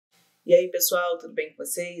E aí, pessoal, tudo bem com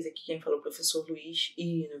vocês? Aqui quem falou é o professor Luiz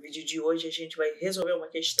e no vídeo de hoje a gente vai resolver uma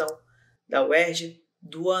questão da UERJ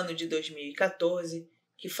do ano de 2014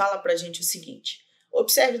 que fala para a gente o seguinte: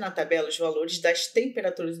 observe na tabela os valores das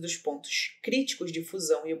temperaturas dos pontos críticos de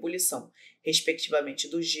fusão e ebulição, respectivamente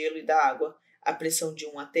do gelo e da água, a pressão de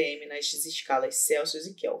 1 atm nas escalas Celsius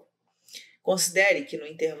e Kelvin. Considere que no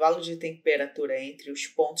intervalo de temperatura entre os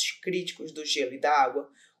pontos críticos do gelo e da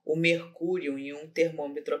água, o mercúrio em um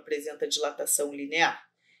termômetro apresenta dilatação linear.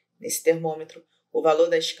 Nesse termômetro, o valor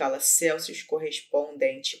da escala Celsius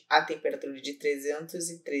correspondente à temperatura de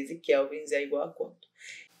 313 kelvins é igual a quanto?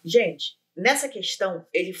 Gente, nessa questão,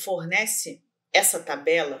 ele fornece essa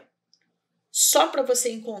tabela só para você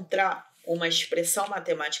encontrar uma expressão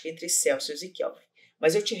matemática entre Celsius e Kelvin.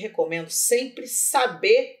 Mas eu te recomendo sempre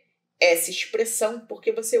saber essa expressão,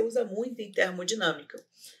 porque você usa muito em termodinâmica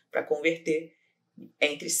para converter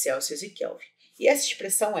entre Celsius e Kelvin. E essa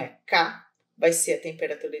expressão é K vai ser a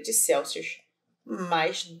temperatura de Celsius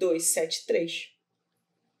mais 273.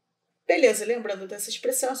 Beleza, lembrando dessa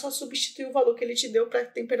expressão, é só substituir o valor que ele te deu para a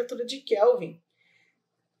temperatura de Kelvin.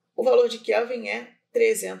 O valor de Kelvin é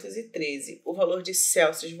 313. O valor de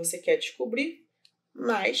Celsius você quer descobrir,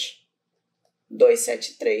 mais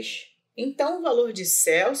 273. Então, o valor de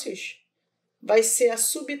Celsius vai ser a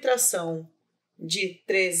subtração de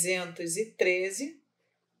 313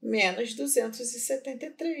 menos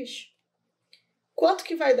 273. Quanto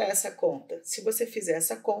que vai dar essa conta? Se você fizer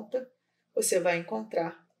essa conta, você vai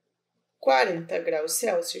encontrar 40 graus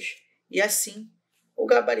Celsius. E assim, o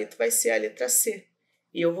gabarito vai ser a letra C.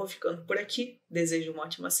 E eu vou ficando por aqui. Desejo uma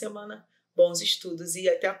ótima semana, bons estudos e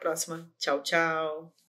até a próxima. Tchau, tchau!